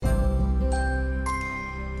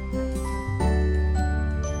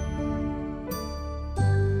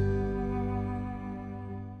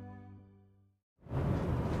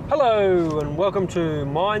Hello and welcome to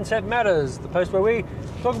Mindset Matters, the post where we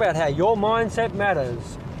talk about how your mindset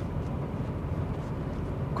matters.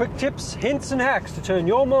 Quick tips, hints and hacks to turn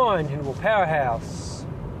your mind into a powerhouse.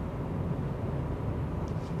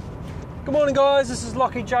 Good morning guys, this is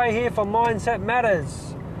Lockie J here for Mindset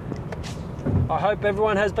Matters. I hope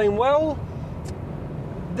everyone has been well.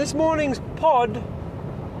 This morning's pod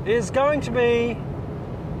is going to be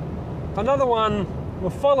another one,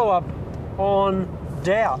 a follow-up on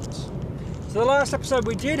doubt. So the last episode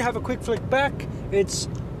we did have a quick flick back. It's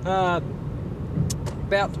about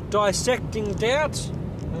dissecting doubt.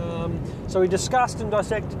 So we discussed and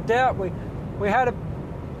dissected doubt. We had a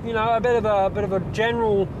bit of a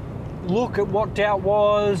general look at what doubt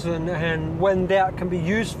was and when doubt can be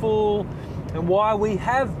useful and why we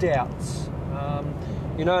have doubts.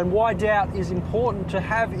 And why doubt is important to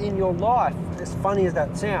have in your life, as funny as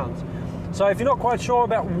that sounds. So if you're not quite sure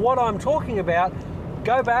about what I'm talking about,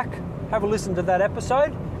 go back, have a listen to that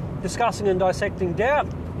episode, discussing and dissecting doubt,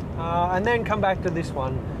 and then come back to this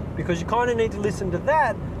one, because you kind of need to listen to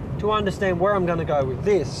that to understand where I'm going to go with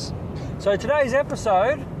this. So today's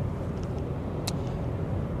episode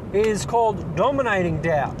is called Dominating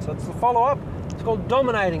Doubt. So it's the follow-up. It's called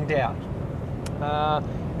Dominating Doubt.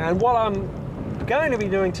 And what I'm going to be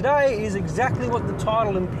doing today is exactly what the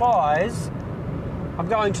title implies. I'm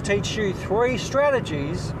going to teach you 3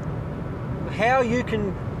 strategies how you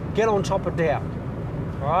can get on top of doubt.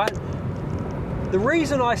 All right? The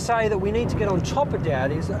reason I say that we need to get on top of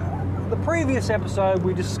doubt is the previous episode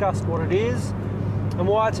we discussed what it is and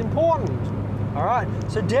why it's important. All right?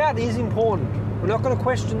 So doubt is important. We're not going to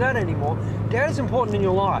question that anymore. Doubt is important in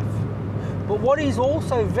your life. But what is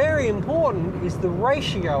also very important is the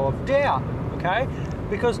ratio of doubt, okay?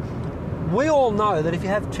 Because we all know that if you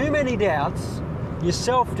have too many doubts, your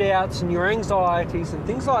self-doubts and your anxieties and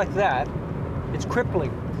things like that, it's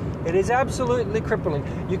crippling. It is absolutely crippling.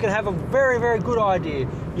 You can have a very, very good idea.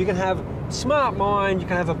 You can have a smart mind. You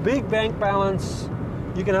can have a big bank balance.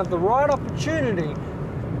 You can have the right opportunity.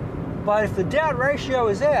 But if the doubt ratio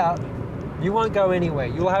is out, you won't go anywhere.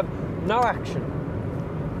 You'll have no action.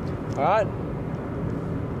 All right?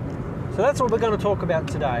 So that's what we're going to talk about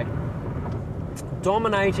today.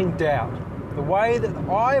 Dominating doubt. The way that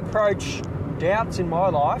I approach doubts in my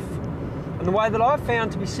life and the way that I've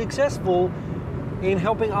found to be successful in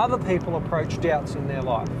helping other people approach doubts in their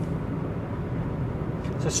life.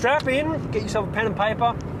 So strap in, get yourself a pen and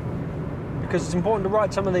paper, because it's important to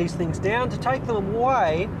write some of these things down, to take them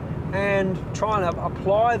away and try and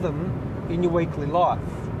apply them in your weekly life.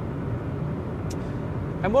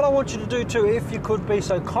 And what I want you to do too, if you could be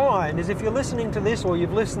so kind, is if you're listening to this or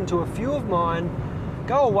you've listened to a few of mine,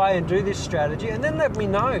 go away and do this strategy and then let me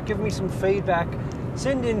know, give me some feedback,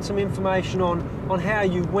 send in some information on how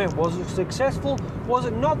you went. Was it successful? Was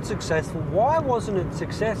it not successful? Why wasn't it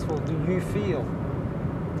successful, do you feel?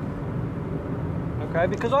 Okay,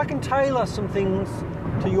 because I can tailor some things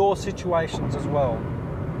to your situations as well.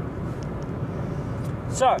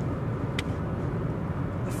 So,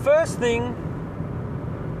 the first thing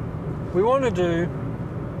we want to do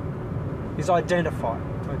is identify,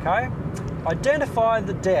 okay? Identify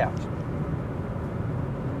the doubt.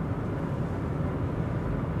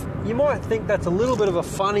 You might think that's a little bit of a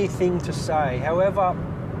funny thing to say. However,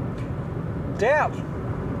 doubt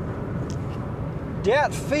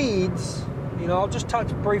feeds, I'll just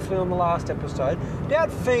touch briefly on the last episode.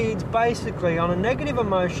 Doubt feeds basically on a negative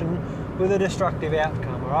emotion with a destructive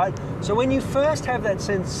outcome, all right? So when you first have that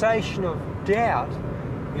sensation of doubt,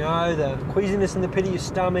 the queasiness in the pit of your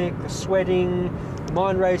stomach, the sweating, the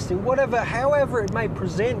mind racing, however it may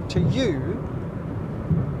present to you,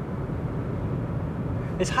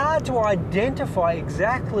 it's hard to identify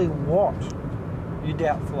exactly what you're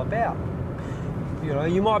doubtful about.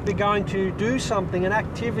 You might be going to do something, an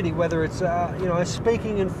activity, whether it's,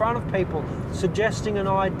 speaking in front of people, suggesting an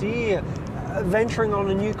idea, venturing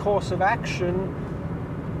on a new course of action,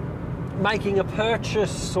 making a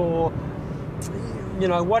purchase, or,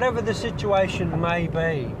 whatever the situation may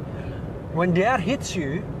be. When doubt hits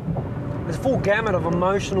you, there's a full gamut of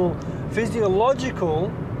emotional,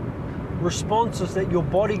 physiological responses that your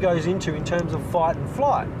body goes into in terms of fight and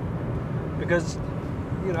flight, because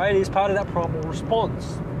it is part of that primal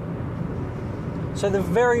response. So the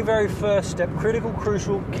very, very first step, critical,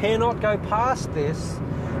 crucial, cannot go past this.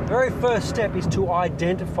 The very first step is to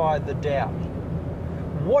identify the doubt.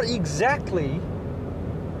 What exactly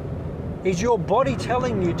is your body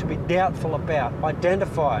telling you to be doubtful about?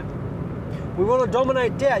 Identify it. We want to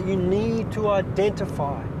dominate doubt. You need to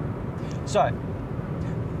identify. So,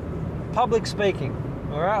 public speaking.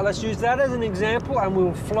 All right, let's use that as an example and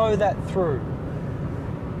we'll flow that through.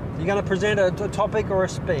 You're going to present a topic or a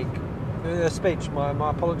speech. My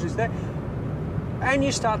apologies there. And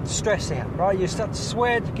you start to stress out, right? You start to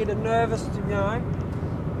sweat, to get nervous,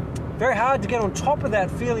 Very hard to get on top of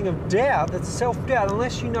that feeling of doubt, that's self-doubt,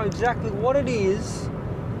 unless you know exactly what it is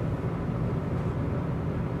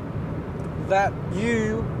that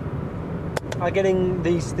you are getting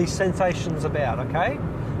these sensations about, okay?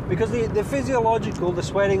 Because the physiological, the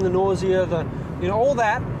sweating, the nausea, all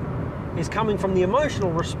that is coming from the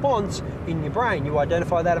emotional response in your brain. You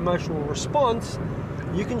identify that emotional response,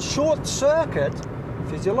 you can short-circuit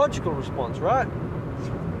physiological response, right?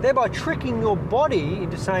 Thereby tricking your body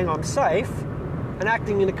into saying I'm safe and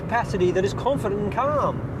acting in a capacity that is confident and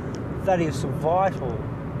calm. That is vital.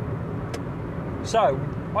 So,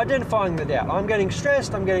 identifying the doubt. I'm getting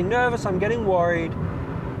stressed, I'm getting nervous, I'm getting worried,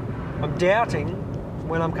 I'm doubting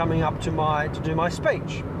when I'm coming up to do my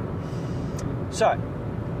speech. So,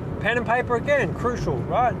 pen and paper again, crucial,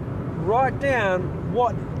 right? Write down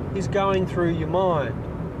what is going through your mind.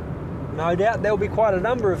 No doubt there will be quite a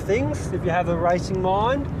number of things if you have a racing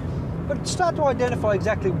mind, but start to identify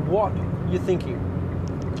exactly what you're thinking.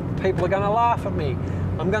 People are going to laugh at me.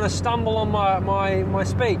 I'm going to stumble on my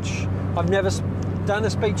speech. I've never done a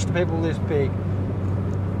speech to people this big.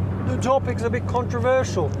 The topic's a bit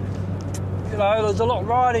controversial. There's a lot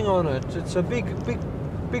riding on it. It's a big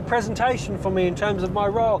presentation for me in terms of my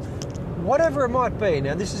role. Whatever it might be.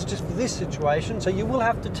 Now, this is just for this situation, so you will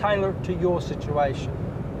have to tailor it to your situation.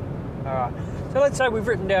 All right. So let's say we've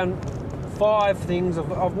written down 5 things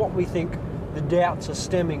of what we think the doubts are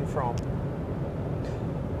stemming from.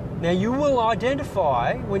 Now, you will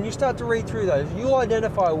identify, when you start to read through those, you'll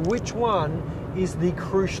identify which one is the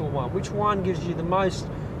crucial one, which one gives you the most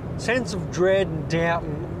sense of dread and doubt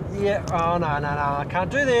and, no, I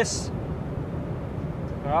can't do this.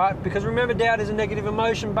 All right, because remember, doubt is a negative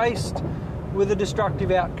emotion based with a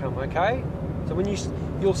destructive outcome, okay? So when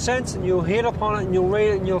you'll sense and you'll hit upon it and you'll read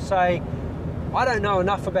it and you'll say, I don't know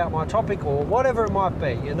enough about my topic, or whatever it might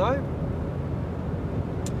be,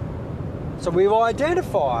 So we've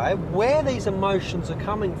identified where these emotions are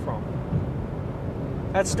coming from.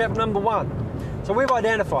 That's step number 1. So we've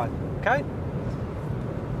identified, okay?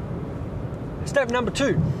 Step number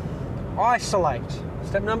 2, isolate.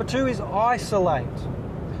 Step number 2 is isolate.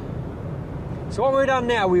 So what we've done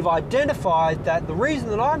now, we've identified that the reason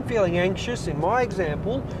that I'm feeling anxious in my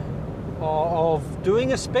example of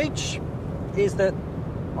doing a speech is that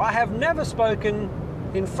I have never spoken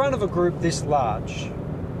in front of a group this large.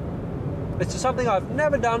 It's something I've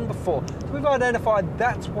never done before. So we've identified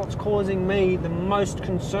that's what's causing me the most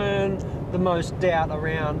concern, the most doubt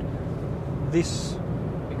around this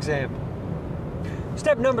example.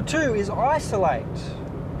 Step number 2 is isolate.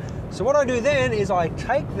 So what I do then is I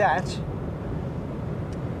take that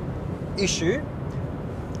issue,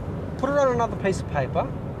 put it on another piece of paper,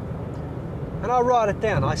 and I write it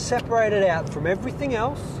down. I separate it out from everything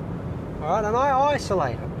else, all right, and I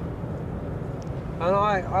isolate it. And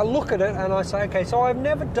I look at it and I say, okay, so I've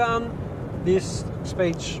never done this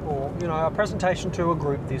speech or, a presentation to a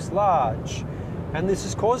group this large, and this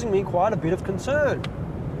is causing me quite a bit of concern.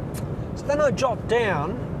 So then I jot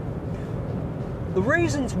down the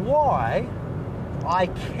reasons why I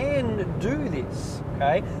can do this,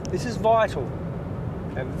 okay? This is vital,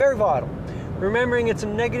 okay? Very vital. Remembering it's a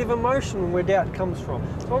negative emotion where doubt comes from.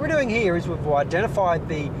 So what we're doing here is we've identified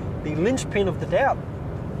the linchpin of the doubt.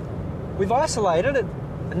 We've isolated it,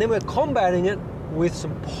 and then we're combating it with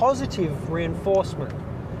some positive reinforcement.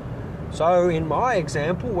 So in my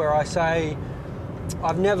example, where I say,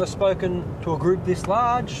 I've never spoken to a group this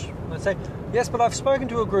large, I say, yes, but I've spoken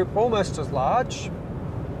to a group almost as large,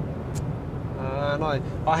 and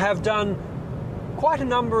I have done quite a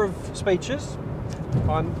number of speeches.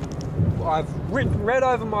 I've read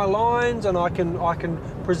over my lines, and I can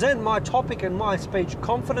present my topic and my speech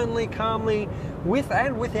confidently, calmly, with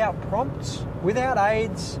and without prompts, without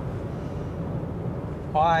aids.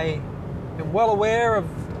 I am well aware of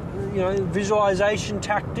visualization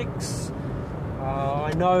tactics.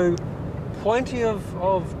 I know plenty of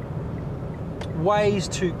ways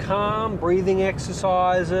to calm, breathing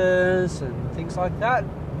exercises and things like that.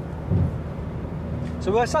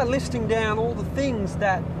 So I start listing down all the things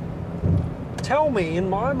that tell me in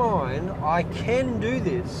my mind I can do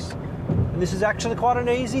this, and this is actually quite an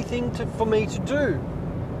easy thing for me to do.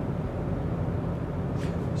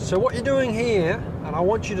 So what you're doing here, and I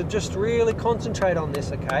want you to just really concentrate on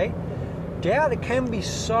this, okay? Doubt, it can be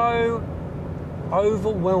so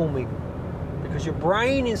overwhelming because your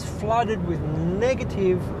brain is flooded with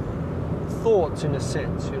negative thoughts, in a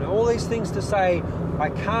sense. All these things to say, I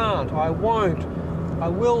can't, I won't, I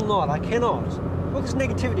will not, I cannot. all this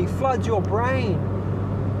negativity floods your brain.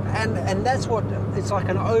 And that's what, it's like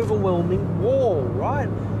an overwhelming wall, right?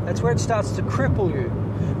 That's where it starts to cripple you.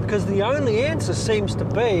 Because the only answer seems to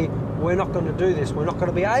be, we're not going to do this. We're not going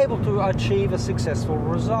to be able to achieve a successful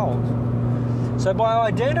result. So by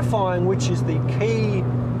identifying which is the key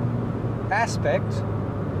aspect,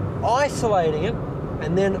 isolating it,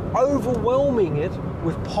 and then overwhelming it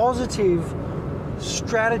with positive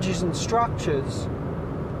strategies and structures,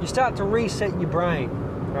 you start to reset your brain,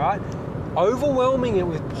 right? Overwhelming it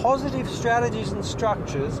with positive strategies and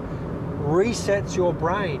structures resets your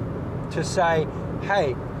brain to say,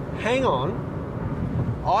 hey, hang on,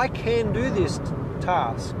 I can do this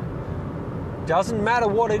task. Doesn't matter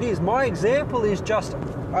what it is. My example is just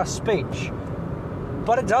a speech,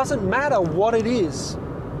 but it doesn't matter what it is,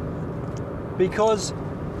 because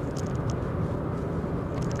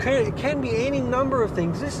it can be any number of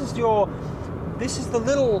things. This is the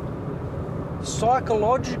little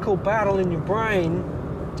psychological battle in your brain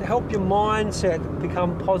to help your mindset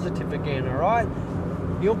become positive again, all right?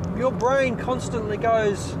 Your brain constantly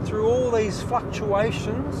goes through all these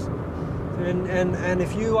fluctuations, and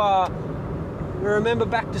if you remember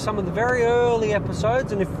back to some of the very early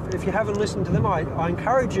episodes, and if you haven't listened to them, I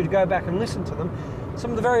encourage you to go back and listen to them.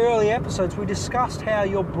 Some of the very early episodes, we discussed how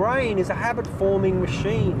your brain is a habit-forming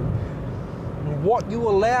machine, and what you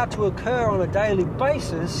allow to occur on a daily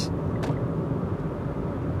basis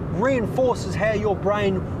reinforces how your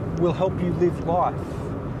brain will help you live life.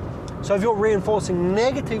 So if you're reinforcing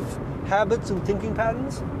negative habits and thinking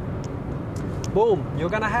patterns, boom, you're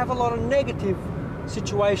going to have a lot of negative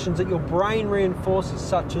situations that your brain reinforces,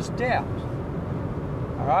 such as doubt.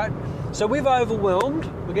 All right? So we've overwhelmed.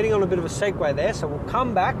 We're getting on a bit of a segue there, so we'll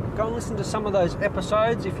come back, go and listen to some of those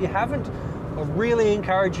episodes. If you haven't, I really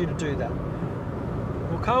encourage you to do that.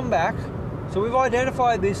 We'll come back. So we've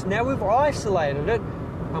identified this, now we've isolated it,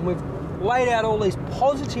 and we've laid out all these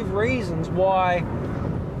positive reasons why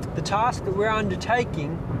the task that we're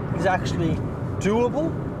undertaking is actually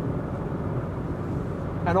doable,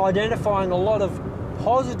 and identifying a lot of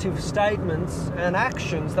positive statements and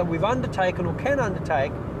actions that we've undertaken or can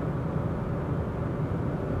undertake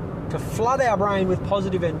to flood our brain with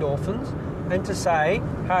positive endorphins, and to say,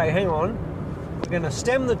 hey, hang on, we're going to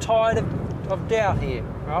stem the tide of doubt here.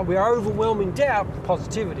 Right? We are overwhelming doubt with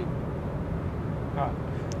positivity. All right.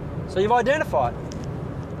 So you've identified,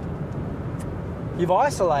 you've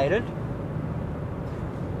isolated.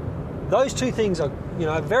 Those two things are,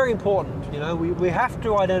 very important. We have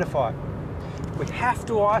to identify. We have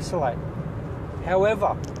to isolate.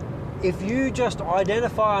 However, if you just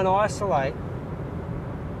identify and isolate,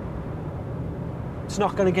 it's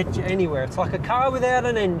not going to get you anywhere. It's like a car without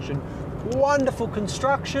an engine. Wonderful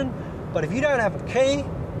construction, but if you don't have a key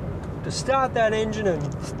to start that engine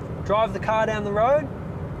and drive the car down the road,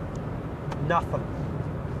 nothing.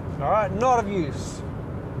 All right, not of use.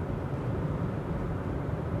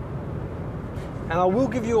 And I will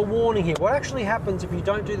give you a warning here. What actually happens if you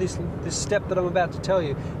don't do this step that I'm about to tell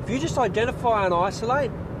you? If you just identify and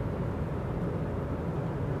isolate,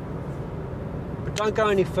 but don't go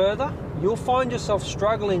any further, you'll find yourself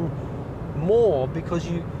struggling more, because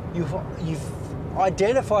you've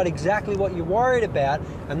identified exactly what you're worried about,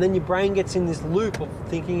 and then your brain gets in this loop of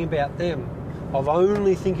thinking about them, of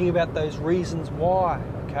only thinking about those reasons why,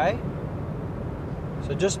 okay?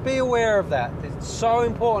 So just be aware of that. It's so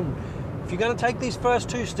important. If you're going to take these first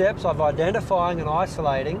two steps of identifying and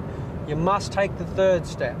isolating, you must take the third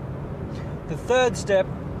step. The third step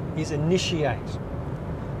is initiate.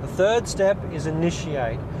 The third step is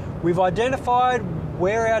initiate. We've identified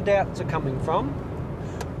where our doubts are coming from.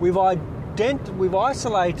 We've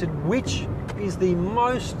isolated which is the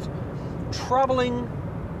most troubling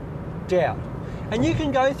doubt. And you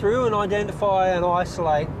can go through and identify and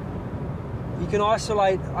isolate. You can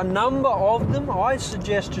isolate a number of them. I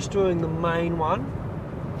suggest just doing the main one,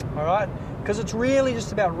 all right? Because it's really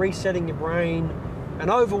just about resetting your brain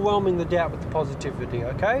and overwhelming the doubt with the positivity,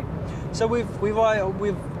 okay? So we've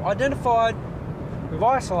identified, we've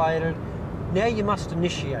isolated. Now you must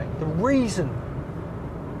initiate. The reason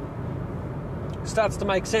starts to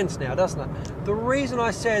make sense now, doesn't it? The reason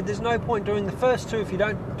I said there's no point doing the first two if you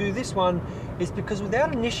don't do this one is because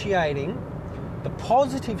without initiating the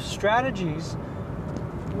positive strategies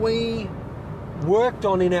we worked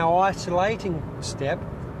on in our isolating step,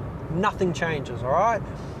 nothing changes, all right?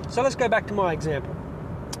 So let's go back to my example.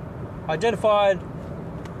 I identified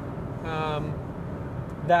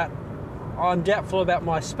that I'm doubtful about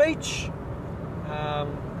my speech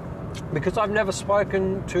because I've never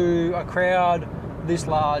spoken to a crowd this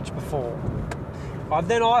large before. I've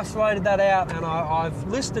then isolated that out, and I've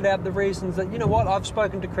listed out the reasons that, you know what, I've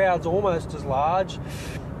spoken to crowds almost as large.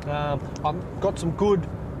 I've got some good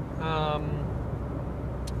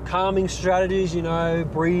calming strategies, you know,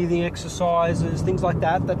 breathing exercises, things like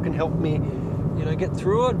that can help me, you know, get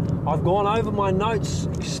through it. I've gone over my notes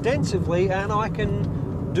extensively, and I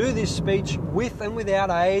can do this speech with and without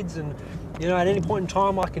aids, and, you know, at any point in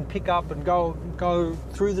time I can pick up and go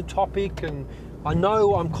through the topic, and I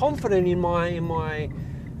know I'm confident in my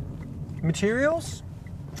materials.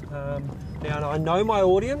 Now I know my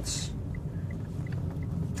audience,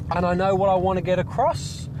 and I know what I want to get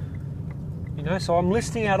across. You know, so I'm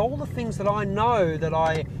listing out all the things that I know that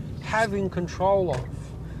I have in control of.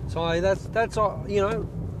 So that's you know,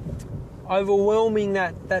 overwhelming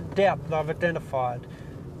that doubt that I've identified.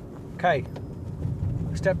 Okay,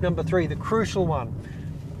 step number 3, the crucial one.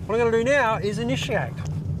 What I'm going to do now is initiate.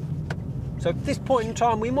 So at this point in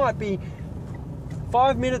time, we might be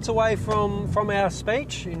 5 minutes away from our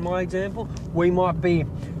speech, in my example. We might be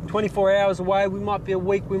 24 hours away, we might be a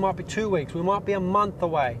week, we might be 2 weeks, we might be a month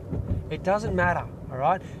away. It doesn't matter, all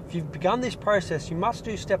right? If you've begun this process, you must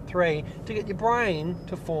do step 3 to get your brain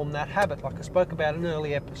to form that habit, like I spoke about in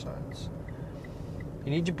early episodes. You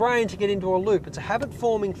need your brain to get into a loop. It's a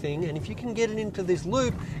habit-forming thing, and if you can get it into this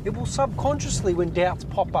loop, it will subconsciously, when doubts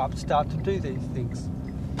pop up, start to do these things.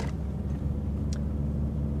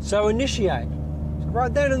 So initiate. So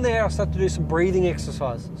right then and there, I start to do some breathing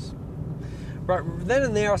exercises. Right then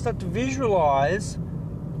and there, I start to visualize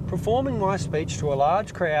performing my speech to a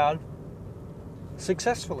large crowd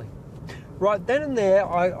successfully. Right then and there,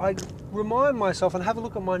 I remind myself and have a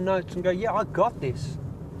look at my notes and go, yeah, I got this.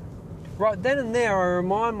 Right then and there, I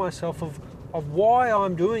remind myself of why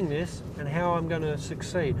I'm doing this and how I'm going to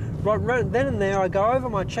succeed. Right then and there, I go over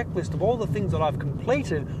my checklist of all the things that I've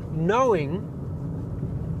completed, knowing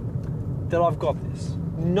that I've got this.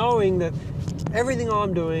 Knowing that everything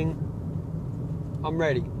I'm doing, I'm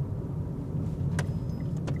ready.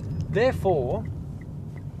 Therefore,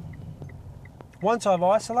 once I've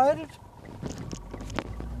isolated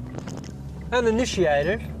and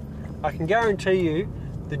initiated, I can guarantee you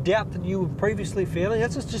the doubt that you were previously feeling,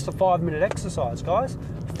 that's just a 5-minute exercise, guys.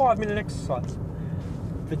 5-minute exercise.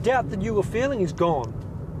 The doubt that you were feeling is gone.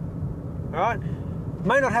 All right? It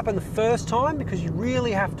may not happen the first time because you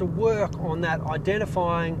really have to work on that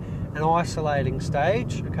identifying and isolating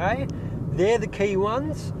stage, okay? They're the key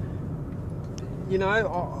ones. You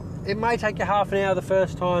know, it may take you half an hour the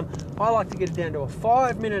first time. I like to get it down to a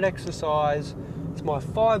 5-minute exercise. It's my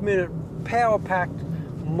 5-minute power-packed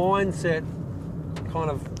mindset kind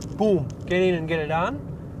of, boom, get in and get it done.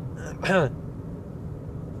 But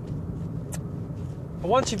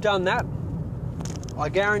once you've done that, I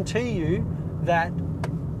guarantee you that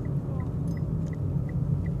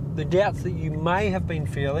the doubts that you may have been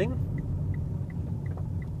feeling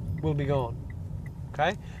will be gone,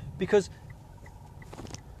 okay? Because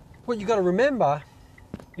what you've got to remember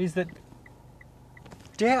is that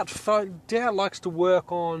doubt likes to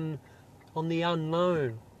work on the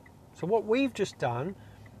unknown. So what we've just done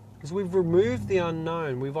is we've removed the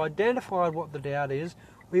unknown. We've identified what the doubt is.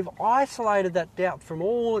 We've isolated that doubt from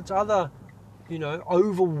all its other, you know,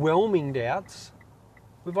 overwhelming doubts.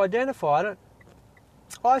 We've identified it,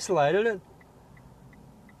 isolated it,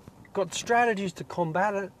 got strategies to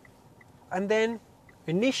combat it, and then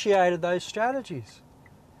initiated those strategies.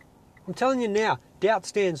 I'm telling you now, doubt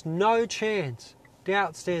stands no chance.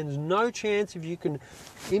 Doubt stands no chance if you can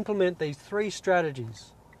implement these 3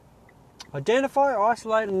 strategies. Identify,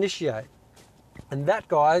 isolate, and initiate. And that,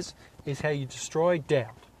 guys, is how you destroy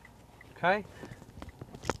doubt. Okay?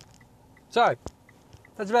 So,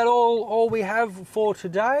 that's about all we have for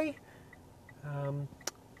today.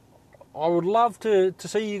 I would love to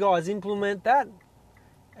see you guys implement that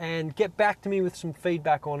and get back to me with some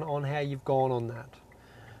feedback on how you've gone on that.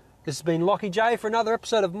 This has been Lockie J for another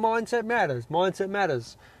episode of Mindset Matters. Mindset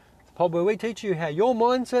Matters, the pod where we teach you how your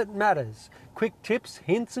mindset matters. Quick tips,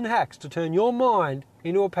 hints and hacks to turn your mind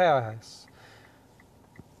into a powerhouse.